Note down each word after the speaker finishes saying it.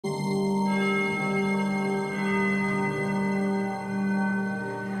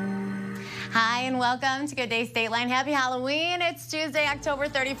Hi, and welcome to Good Day Stateline. Happy Halloween. It's Tuesday, October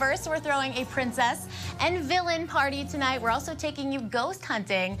 31st. We're throwing a princess and villain party tonight. We're also taking you ghost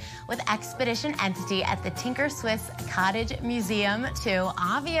hunting with Expedition Entity at the Tinker Swiss Cottage Museum, too.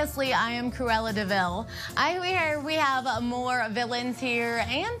 Obviously, I am Cruella de Vil. We have more villains here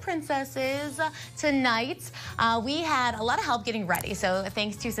and princesses tonight. We had a lot of help getting ready, so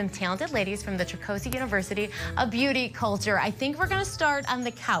thanks to some talented ladies from the Tricoci University of Beauty Culture. I think we're going to start on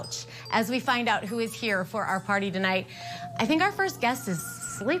the couch as we find out who is here for our party tonight. I think our first guest is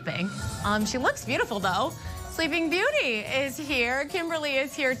sleeping. She looks beautiful, though. Sleeping Beauty is here. Kimberly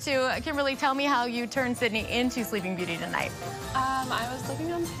is here, too. Kimberly, tell me how you turned Sydney into Sleeping Beauty tonight. I was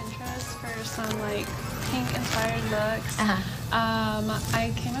looking on Pinterest for some, like, pink-inspired looks.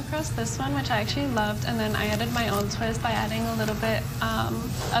 I came across this one, which I actually loved, and then I added my own twist by adding a little bit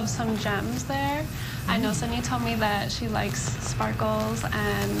of some gems there. I know Sydney told me that she likes sparkles,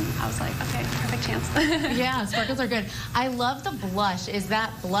 and I was like, okay, perfect chance. Yeah, sparkles are good. I love the blush. Is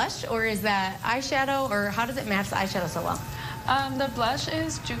that blush or is that eyeshadow, or how does it match the eyeshadow so well? The blush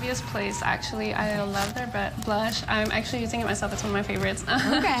is Juvia's Place, actually. I love their blush. I'm actually using it myself. It's one of my favorites.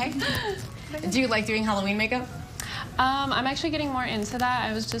 Okay. Do you like doing Halloween makeup? I'm actually getting more into that.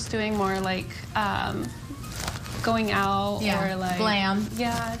 I was just doing more like going out or like glam.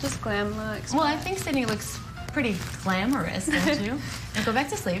 Yeah, just glam looks. Well, I think Sydney looks pretty glamorous, don't you? And go back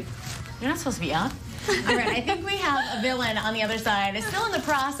to sleep. You're not supposed to be up. All right, I think we have a villain on the other side. It's still in the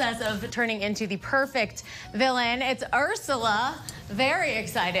process of turning into the perfect villain. It's Ursula. Very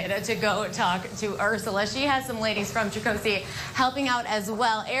excited to go talk to Ursula. She has some ladies from Tricoci helping out as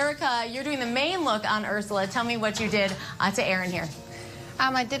well. Erica, you're doing the main look on Ursula. Tell me what you did to Erin here.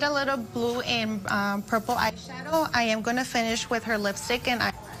 I did a little blue and purple eyeshadow. I am going to finish with her lipstick and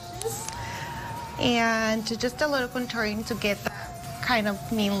eyelashes. And just a little contouring to get that kind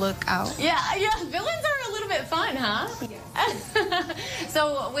of mean look out. Yeah, villains are a little bit fun, huh? Yes.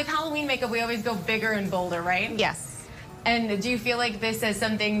 So with Halloween makeup, we always go bigger and bolder, right? Yes. And do you feel like this is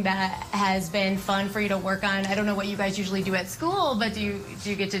something that has been fun for you to work on? I don't know what you guys usually do at school, but do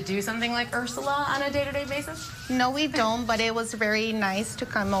you get to do something like Ursula on a day-to-day basis? No, we don't, but it was very nice to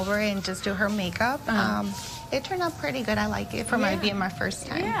come over and just do her makeup. It turned out pretty good. I like it for being my first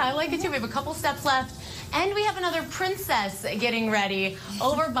time. Yeah, I like it too. We have a couple steps left. And we have another princess getting ready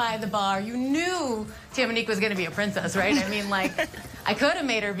over by the bar. You knew Tamanique was going to be a princess, right? I mean, like, I could have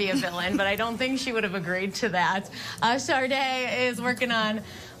made her be a villain, but I don't think she would have agreed to that. Sade is working on,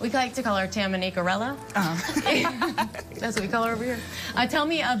 we like to call her Tamanique-arella. That's what we call her over here. Tell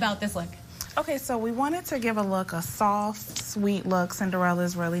me about this look. Okay, so we wanted to give a look, a soft, sweet look.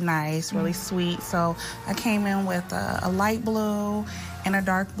 Cinderella's really nice, really sweet. So I came in with a light blue and a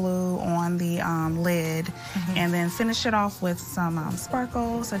dark blue on the lid, and then finish it off with some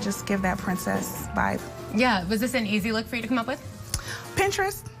sparkles. So just give that princess vibe. Yeah, was this an easy look for you to come up with?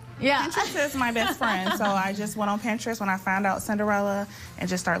 Pinterest. Yeah. Pinterest is my best friend. So I just went on Pinterest when I found out Cinderella and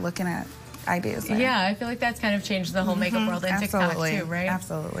just started looking at ideas there. Yeah, I feel like that's kind of changed the whole makeup world and TikTok too, right?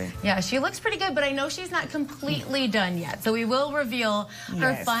 Absolutely. Yeah, she looks pretty good, but I know she's not completely done yet. So we will reveal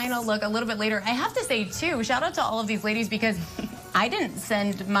her final look a little bit later. I have to say too, shout out to all of these ladies because I didn't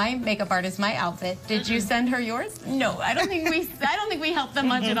send my makeup artist my outfit. Did you send her yours? No, I don't think we helped them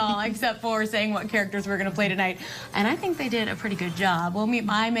much at all, except for saying what characters we're gonna play tonight. And I think they did a pretty good job. We'll meet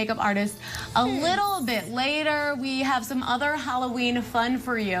my makeup artist a little bit later. We have some other Halloween fun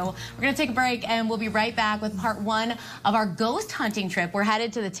for you. We're gonna take a break and we'll be right back with part 1 of our ghost hunting trip. We're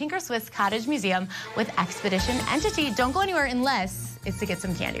headed to the Tinker Swiss Cottage Museum with Expedition Entity. Don't go anywhere unless it's to get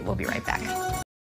some candy. We'll be right back.